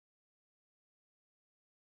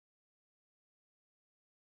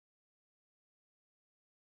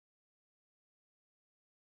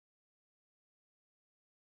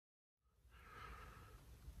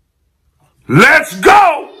Let's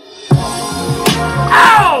go!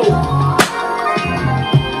 Oh!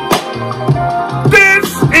 This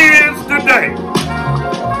is the day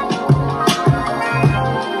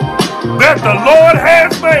that the Lord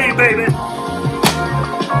has made, baby.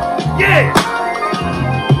 Yeah.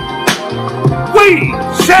 We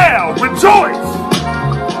shall rejoice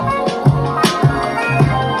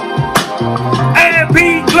and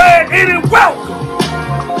be glad in it. Welcome.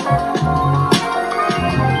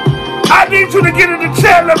 I need you to get in the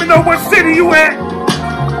chat. Let me know what city you at.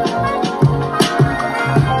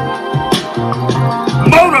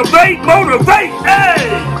 Motivate, motivate,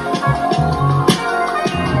 hey!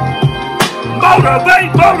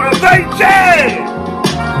 Motivate, motivate, yeah!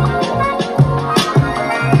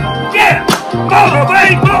 Yeah!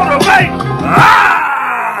 Motivate, motivate!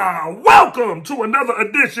 Welcome to another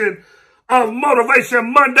edition of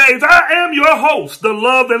Motivation Mondays. I am your host, the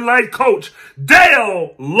Love and Life Coach,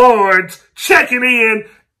 Dale Lawrence, checking in,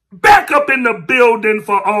 back up in the building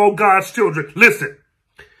for all God's children. Listen,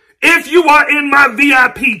 if you are in my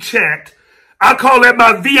VIP chat, I call that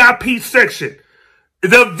my VIP section.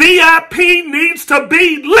 The VIP needs to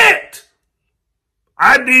be lit.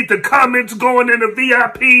 I need the comments going in the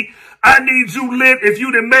VIP. I need you lit. If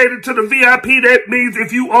you done made it to the VIP, that means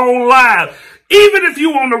if you on live. Even if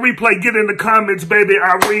you on the replay, get in the comments, baby.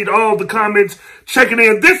 I read all the comments. Checking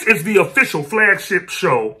in. This is the official flagship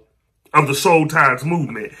show of the Soul Tides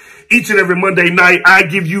movement. Each and every Monday night, I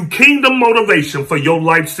give you kingdom motivation for your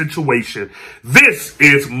life situation. This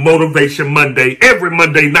is Motivation Monday. Every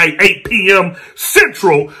Monday night, 8 p.m.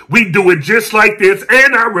 Central, we do it just like this.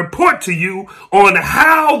 And I report to you on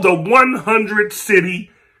how the 100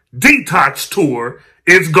 city detox tour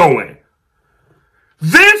is going.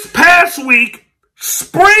 This past week,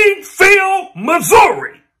 Springfield,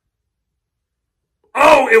 Missouri.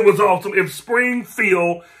 Oh, it was awesome. If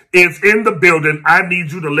Springfield is in the building, I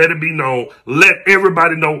need you to let it be known. Let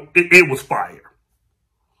everybody know it was fire.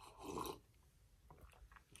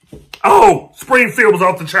 Oh, Springfield was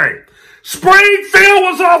off the chain. Springfield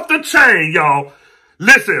was off the chain, y'all.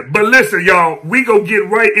 Listen, y'all, we gonna get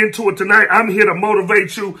right into it tonight. I'm here to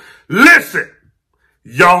motivate you. Listen,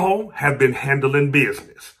 y'all have been handling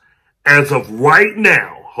business. As of right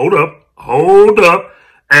now, hold up.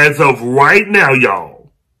 As of right now,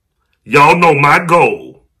 y'all know my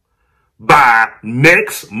goal by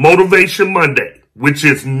next Motivation Monday, which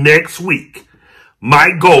is next week. My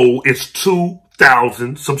goal is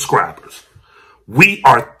 2,000 subscribers. We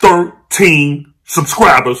are 13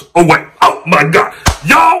 subscribers away. Oh my God.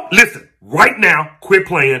 Y'all, listen, right now, quit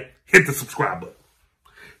playing, hit the subscribe button.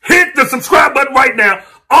 Hit the subscribe button right now.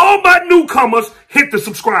 All my newcomers, hit the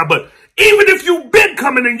subscribe button. Even if you've been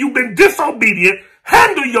coming and you've been disobedient,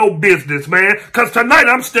 handle your business, man. Because tonight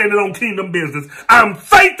I'm standing on kingdom business. I'm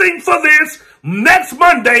faithing for this. Next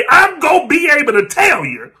Monday, I'm going to be able to tell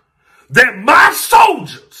you that my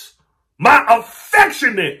soldiers, my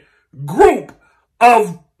affectionate group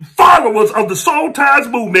of followers of the Soul Tides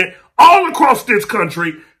movement all across this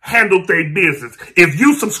country handle their business. If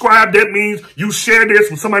you subscribe, that means you share this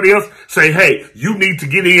with somebody else. Say, hey, you need to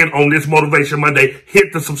get in on this Motivation Monday.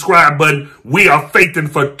 Hit the subscribe button. We are faithing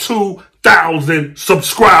for 2,000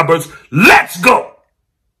 subscribers. Let's go.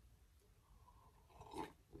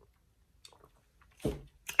 It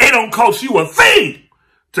don't cost you a thing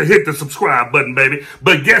to hit the subscribe button, baby.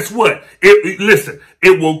 But guess what? Listen,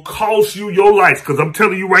 it will cost you your life, because I'm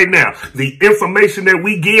telling you right now, the information that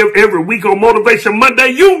we give every week on Motivation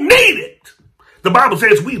Monday, you need it. The Bible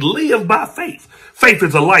says we live by faith. Faith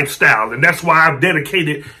is a lifestyle, and that's why I've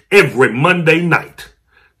dedicated every Monday night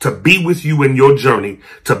to be with you in your journey,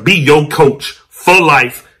 to be your coach for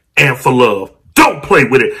life and for love. Don't play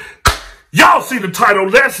with it. Y'all see the title.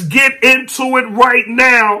 Let's get into it right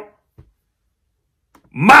now.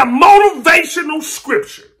 My motivational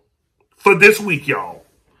scripture for this week, y'all,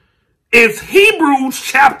 is Hebrews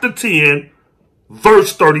chapter 10,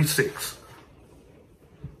 verse 36.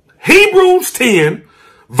 Hebrews 10,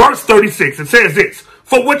 verse 36. It says this: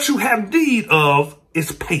 for what you have need of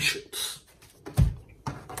is patience,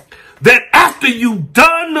 that after you've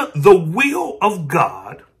done the will of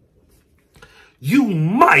God, you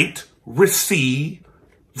might receive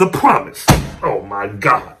the promise. Oh my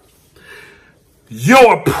God.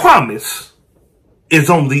 Your promise is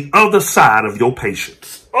on the other side of your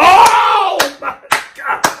patience. Oh my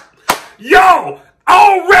God. Yo,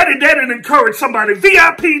 already that didn't encourage somebody.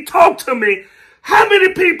 VIP, talk to me. How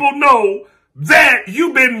many people know that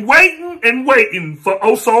you've been waiting and waiting for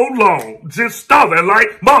oh so long, just starving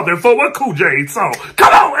like Marvin for a Cool J song?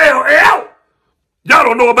 Come on, LL. Y'all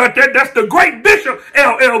don't know about that. That's the great Bishop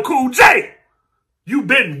LL Cool J. You've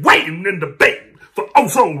been waiting and debating for oh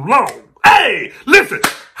so long. Hey, listen,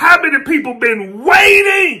 how many people been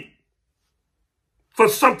waiting for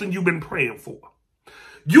something you've been praying for?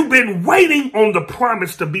 You've been waiting on the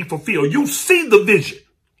promise to be fulfilled. You see the vision.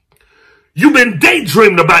 You've been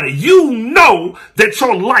daydreaming about it. You know that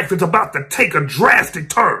your life is about to take a drastic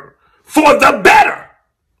turn for the better.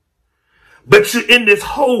 But you're in this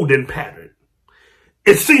holding pattern.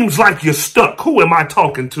 It seems like you're stuck. Who am I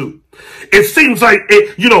talking to? It seems like,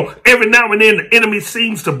 every now and then the enemy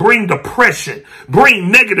seems to bring depression, bring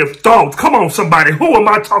negative thoughts. Come on, somebody. Who am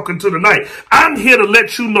I talking to tonight? I'm here to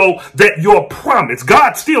let you know that your promise,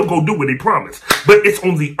 God still go do what he promised, but it's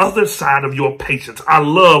on the other side of your patience. I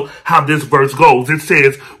love how this verse goes. It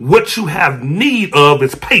says, what you have need of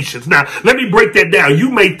is patience. Now, let me break that down. You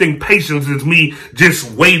may think patience is me just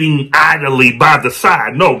waiting idly by the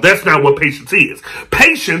side. No, that's not what patience is.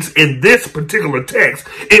 Patience in this particular text,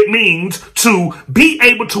 it means to be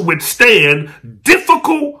able to withstand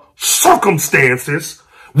difficult circumstances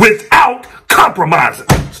without compromising.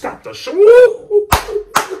 Stop the show.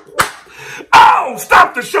 Oh,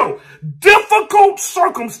 stop the show. Difficult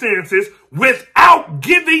circumstances without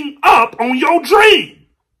giving up on your dream.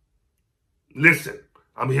 Listen,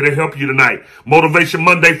 I'm here to help you tonight. Motivation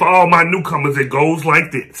Monday for all my newcomers. It goes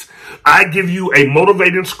like this. I give you a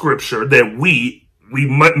motivating scripture that we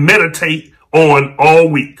meditate on all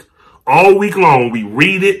week. All week long, we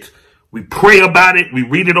read it, we pray about it, we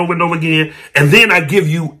read it over and over again, and then I give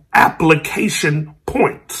you application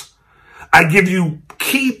points. I give you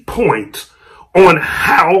key points on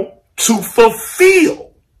how to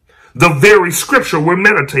fulfill the very scripture we're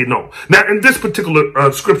meditating on. Now, in this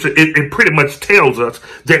particular scripture, it pretty much tells us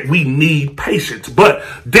that we need patience. But,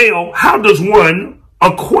 Dale, how does one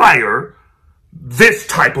acquire this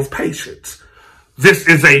type of patience? This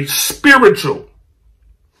is a spiritual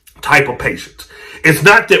type of patience. It's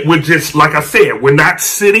not that we're just, like I said, we're not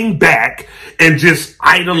sitting back and just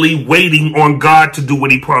idly waiting on God to do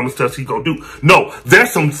what he promised us he's going to do. No,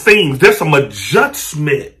 there's some things, there's some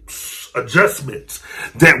adjustments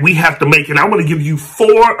that we have to make. And I'm going to give you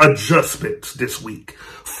 4 adjustments this week.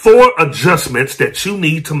 4 adjustments that you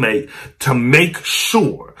need to make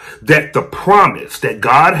sure that the promise that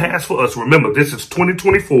God has for us. Remember, this is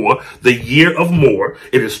 2024, the year of more.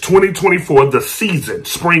 It is 2024, the season,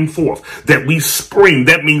 spring forth, that we spring.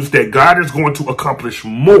 That means that God is going to accomplish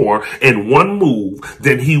more in one move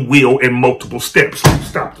than he will in multiple steps.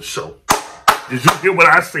 Stop the show. Did you hear what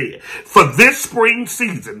I said? For this spring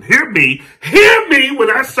season, hear me when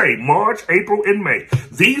I say March, April, and May.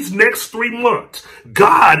 These next 3 months,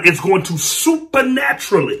 God is going to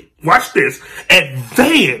supernaturally, watch this,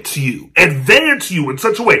 advance you in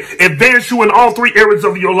such a way, advance you in all 3 areas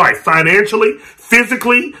of your life, financially,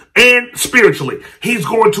 physically, and spiritually. He's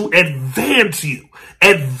going to advance you.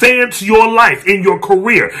 Advance your life in your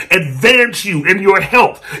career. Advance you in your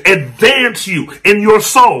health. Advance you in your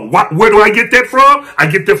soul. Where do I get that from? I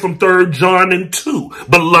get that from 3 John and 2.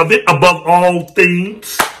 Beloved, above all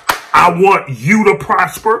things, I want you to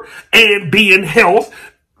prosper and be in health.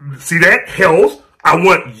 See that? Health. I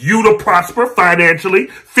want you to prosper financially,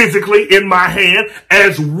 physically, in my hand,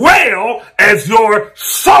 as well as your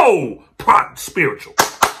soul. Spiritual.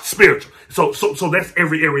 So that's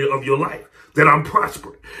every area of your life that I'm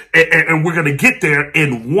prospering. And we're going to get there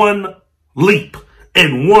in one leap,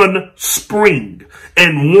 in one spring,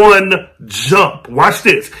 in one jump. Watch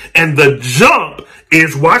this. And the jump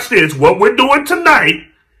is, watch this, what we're doing tonight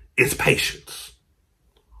is patience.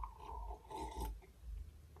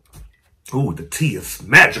 Ooh, the tea is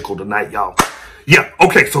magical tonight, y'all. Yeah,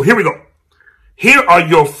 okay, so here we go. Here are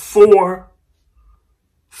your four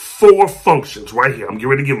functions right here. I'm getting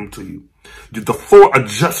ready to give them to you. The 4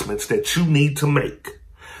 adjustments that you need to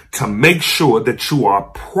make sure that you are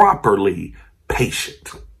properly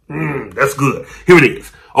patient. That's good. Here it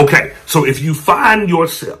is. Okay, so if you find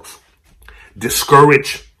yourself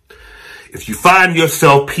discouraged, if you find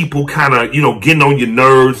yourself people kind of, getting on your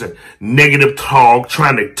nerves and negative talk,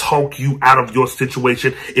 trying to talk you out of your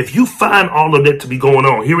situation, if you find all of that to be going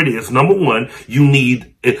on, here it is. Number 1, you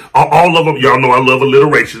need it. All of them. Y'all know I love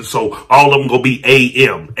alliteration, so all of them gonna be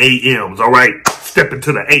AMs. All right, step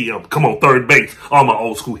into the AM. Come on, third base. All my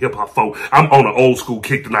old school hip hop folk. I'm on an old school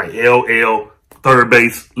kick tonight. LL, third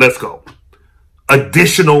base. Let's go.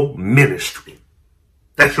 Additional ministry.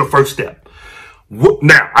 That's your first step.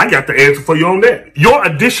 Now, I got the answer for you on that. Your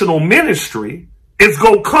additional ministry is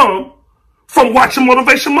going to come from watching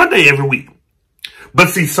Motivation Monday every week. But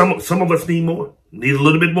see, some of us need more, need a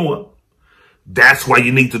little bit more. That's why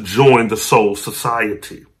you need to join the Soul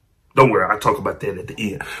Society. Don't worry, I'll talk about that at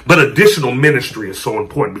the end. But additional ministry is so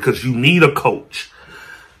important because you need a coach.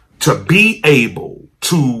 to be able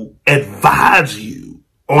to advise you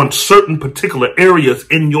on certain particular areas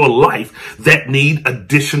in your life that need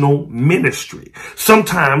additional ministry.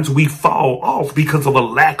 Sometimes we fall off because of a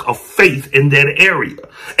lack of faith in that area.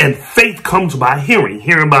 And faith comes by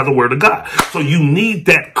hearing by the word of God. So you need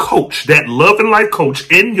that coach, that love and life coach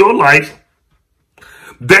in your life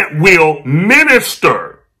that will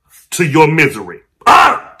minister to your misery.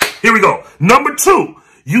 Here we go. Number 2,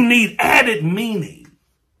 you need added meaning.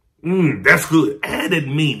 That's good. Added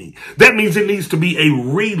meaning. That means it needs to be a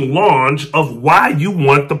relaunch of why you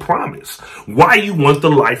want the promise, why you want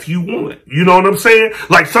the life you want. You know what I'm saying?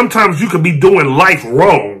 Like sometimes you could be doing life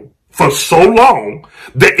wrong for so long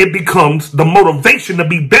that it becomes the motivation to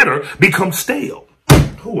be better becomes stale.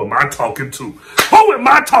 Who am I talking to? Who am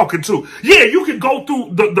I talking to? Yeah, you can go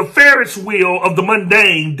through the Ferris wheel of the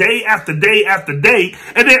mundane day after day after day.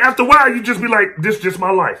 And then after a while, you just be like, this is just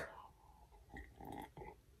my life.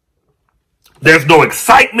 There's no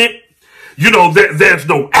excitement. You know, there's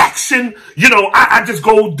no action. You know, I just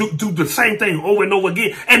go do the same thing over and over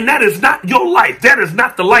again. And that is not your life. That is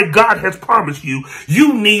not the life God has promised you.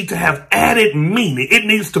 You need to have added meaning. It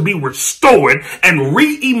needs to be restored and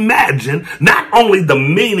reimagined, not only the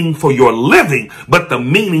meaning for your living, but the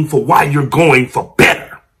meaning for why you're going for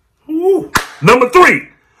better. Ooh. Number 3,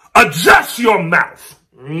 adjust your mouth.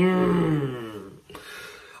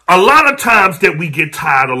 A lot of times that we get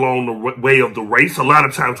tired along the way of the race, a lot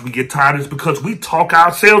of times we get tired is because we talk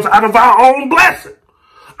ourselves out of our own blessing,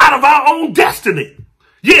 out of our own destiny.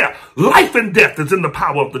 Yeah, life and death is in the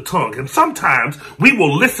power of the tongue. And sometimes we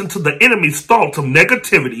will listen to the enemy's thoughts of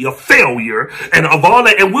negativity, of failure, and of all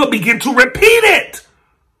that, and we'll begin to repeat it.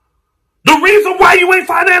 The reason why you ain't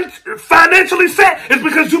financially set is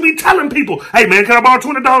because you be telling people, hey man, can I borrow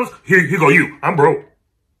 $20? Here go you. I'm broke.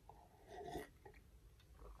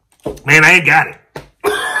 Man, I ain't got it.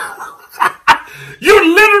 You're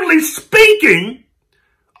literally speaking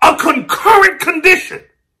a concurrent condition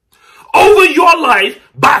over your life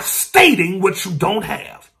by stating what you don't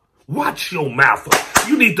have. Watch your mouth up.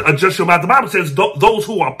 You need to adjust your mouth. The Bible says those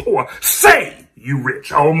who are poor say you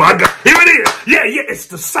rich. Oh my God. Here it is. Yeah, it's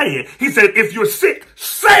the saying. He said, if you're sick,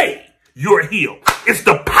 say you're healed. It's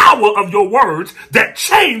the power of your words that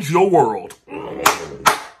change your world.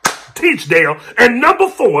 Teach, Dale. And number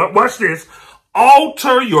 4, watch this.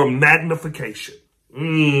 Alter your magnification.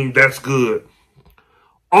 That's good.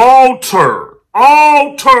 Alter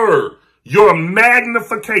your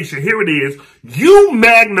magnification. Here it is. You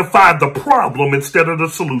magnify the problem instead of the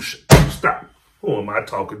solution. Stop. Who am I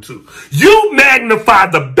talking to? You magnify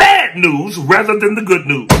the bad news rather than the good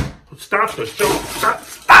news. Stop the show.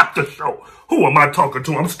 Stop the show. Who am I talking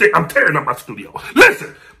to? I'm tearing up my studio.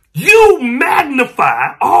 Listen. You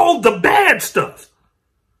magnify all the bad stuff.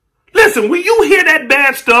 Listen, when you hear that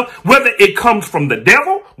bad stuff, whether it comes from the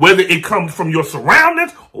devil, whether it comes from your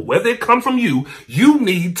surroundings, or whether it comes from you, you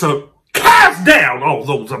need to cast down all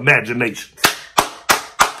those imaginations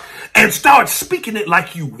and start speaking it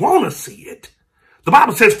like you want to see it. The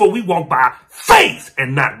Bible says, for we walk by faith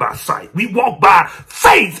and not by sight. We walk by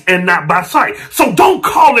faith and not by sight. So don't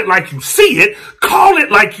call it like you see it. Call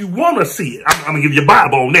it like you want to see it. I'm going to give you a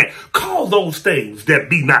Bible on that. Call those things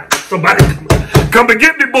that be not. Somebody come and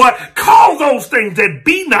get me, boy. Call those things that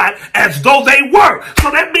be not as though they were.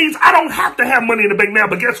 So that means I don't have to have money in the bank now,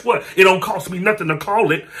 but guess what? It don't cost me nothing to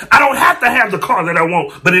call it. I don't have to have the car that I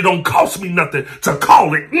want, but it don't cost me nothing to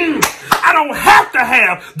call it. I don't have to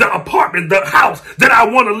have the apartment, the house that I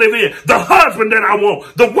want to live in, the husband that I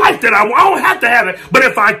want, the wife that I want. I don't have to have it, but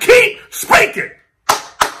if I keep speaking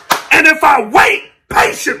and if I wait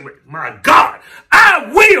patiently, my God,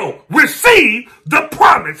 I will receive the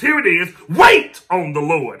promise. Here it is. Wait on the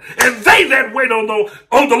Lord. And they that wait on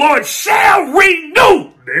the Lord shall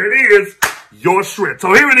renew. There it is. Your strength.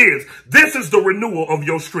 So here it is. This is the renewal of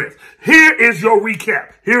your strength. Here is your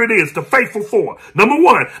recap. Here it is. The faithful 4. Number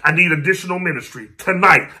 1, I need additional ministry.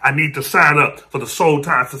 Tonight, I need to sign up for the Soul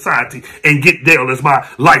Time Society and get Dale as my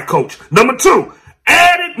life coach. Number 2,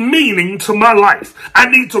 added meaning to my life. I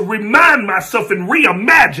need to remind myself and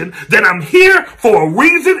reimagine that I'm here for a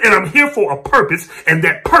reason and I'm here for a purpose, and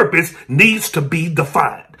that purpose needs to be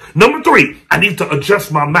defined. Number 3, I need to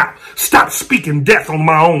adjust my mouth. Stop speaking death on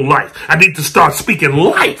my own life. I need to start speaking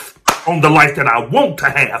life on the life that I want to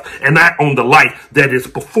have and not on the life that is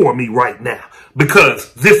before me right now.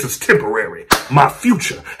 Because this is temporary. My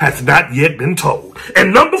future has not yet been told.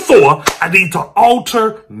 And number 4, I need to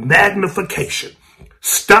alter magnification.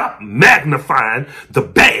 Stop magnifying the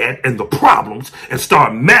bad and the problems and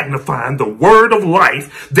start magnifying the word of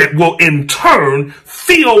life that will in turn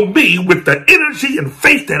fill me with the energy and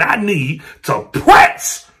faith that I need to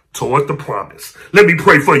press toward the promise. Let me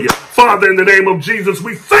pray for you. Father, in the name of Jesus,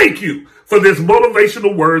 we thank you for this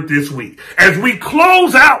motivational word this week. As we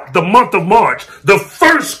close out the month of March, the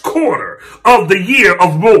first quarter of the year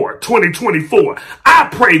of war, 2024, I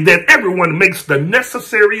pray that everyone makes the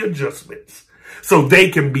necessary adjustments so they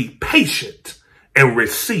can be patient and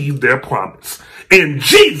receive their promise. In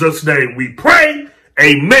Jesus' name we pray.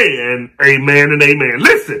 Amen, amen, and amen.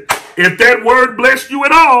 Listen, if that word blessed you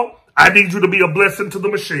at all, I need you to be a blessing to the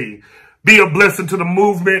machine. Be a blessing to the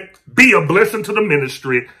movement. Be a blessing to the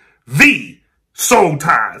ministry. The Soul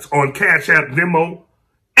Ties on Cash App, Venmo,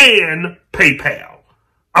 and PayPal.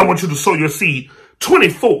 I want you to sow your seed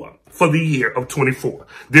 24 for the year of 24.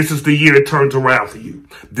 This is the year it turns around for you.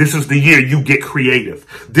 This is the year you get creative.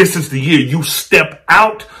 This is the year you step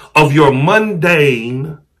out of your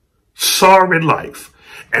mundane, sorry life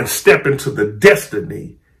and step into the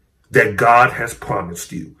destiny that God has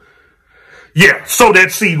promised you. Yeah, sow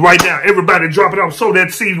that seed right now. Everybody drop it off. Sow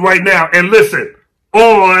that seed right now. And listen,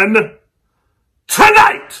 on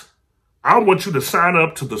tonight, I want you to sign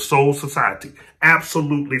up to the Soul Society.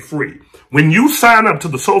 Absolutely free. When you sign up to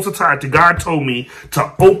the Soul Society, God told me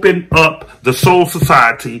to open up the Soul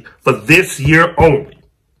Society for this year only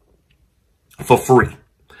for free.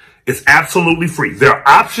 It's absolutely free. There are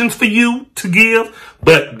options for you to give,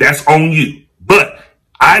 but that's on you. But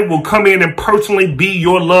I will come in and personally be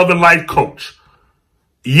your love and life coach.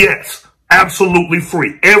 Yes, absolutely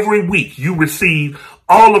free. Every week you receive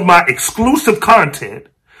all of my exclusive content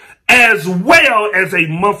as well as a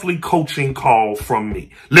monthly coaching call from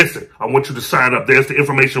me. Listen, I want you to sign up. There's the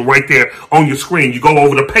information right there on your screen. You go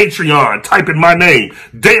over to Patreon, type in my name,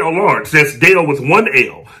 Dale Lawrence. That's Dale with one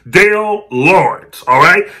L. Dale Lawrence. All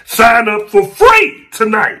right? Sign up for free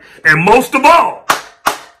tonight. And most of all,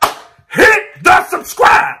 hit the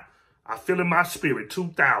subscribe. I feel in my spirit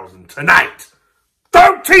 2,000 tonight.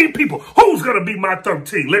 13 people. Who's going to be my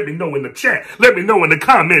 13? Let me know in the chat. Let me know in the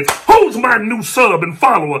comments. Who's my new sub and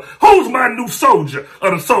follower? Who's my new soldier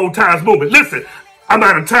of the Soul Ties movement? Listen, I'm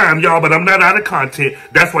out of time, y'all, but I'm not out of content.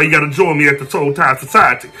 That's why you got to join me at the Soul Ties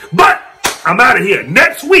Society. But I'm out of here.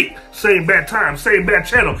 Next week, same bad time, same bad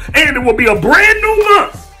channel. And it will be a brand new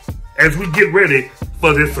month as we get ready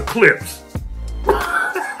for this eclipse.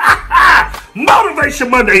 Motivation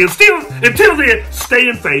Monday. Until then, stay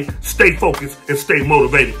in faith, stay focused, and stay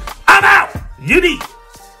motivated. I'm out. You need.